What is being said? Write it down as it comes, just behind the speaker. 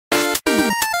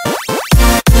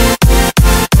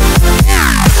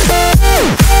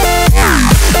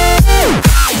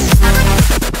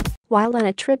While on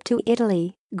a trip to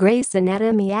Italy, Grey's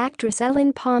Anatomy actress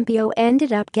Ellen Pompeo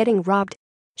ended up getting robbed.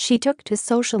 She took to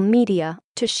social media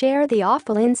to share the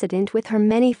awful incident with her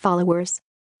many followers.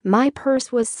 "My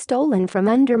purse was stolen from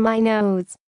under my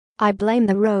nose. I blame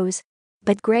the rose.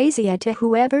 But grazie to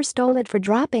whoever stole it for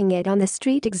dropping it on the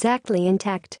street exactly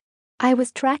intact. I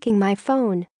was tracking my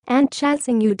phone and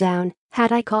chasing you down.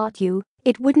 Had I caught you,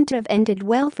 it wouldn't have ended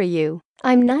well for you.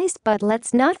 I'm nice, but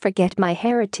let's not forget my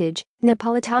heritage,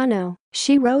 Napolitano,"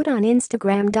 she wrote on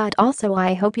Instagram. Also,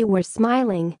 I hope you were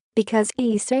smiling because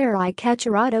I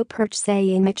cacciato perche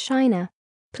in China.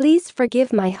 Please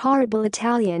forgive my horrible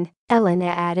Italian, Elena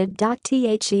added.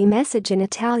 The message in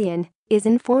Italian is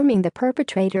informing the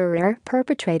perpetrator or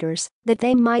perpetrators that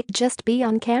they might just be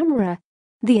on camera.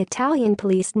 The Italian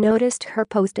police noticed her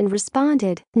post and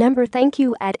responded, "Thank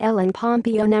you at Ellen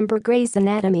Pompeo, Grey's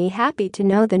Anatomy, happy to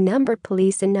know the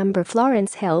police and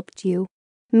Florence helped you."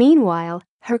 Meanwhile,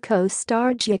 her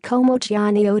co-star Giacomo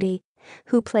Gianniotti,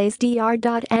 who plays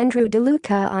Dr. Andrew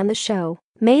DeLuca on the show,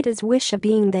 made his wish of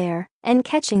being there and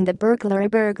catching the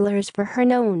burglars for her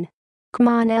known. "Come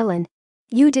on, Ellen.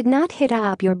 You did not hit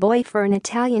up your boy for an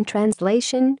Italian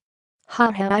translation?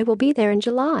 Haha, I will be there in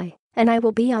July. And I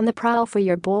will be on the prowl for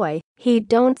your boy, he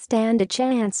don't stand a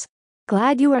chance.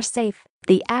 Glad you are safe,"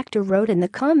 the actor wrote in the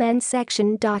comment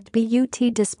section. But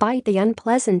despite the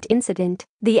unpleasant incident,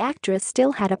 the actress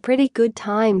still had a pretty good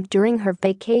time during her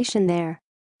vacation there.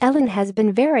 Ellen has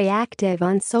been very active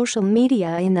on social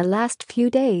media in the last few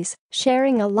days,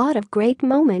 sharing a lot of great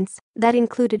moments that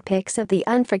included pics of the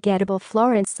unforgettable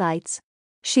Florence sights.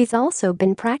 She's also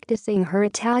been practicing her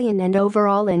Italian and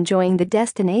overall enjoying the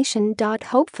destination.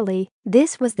 Hopefully,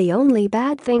 this was the only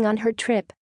bad thing on her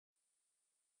trip.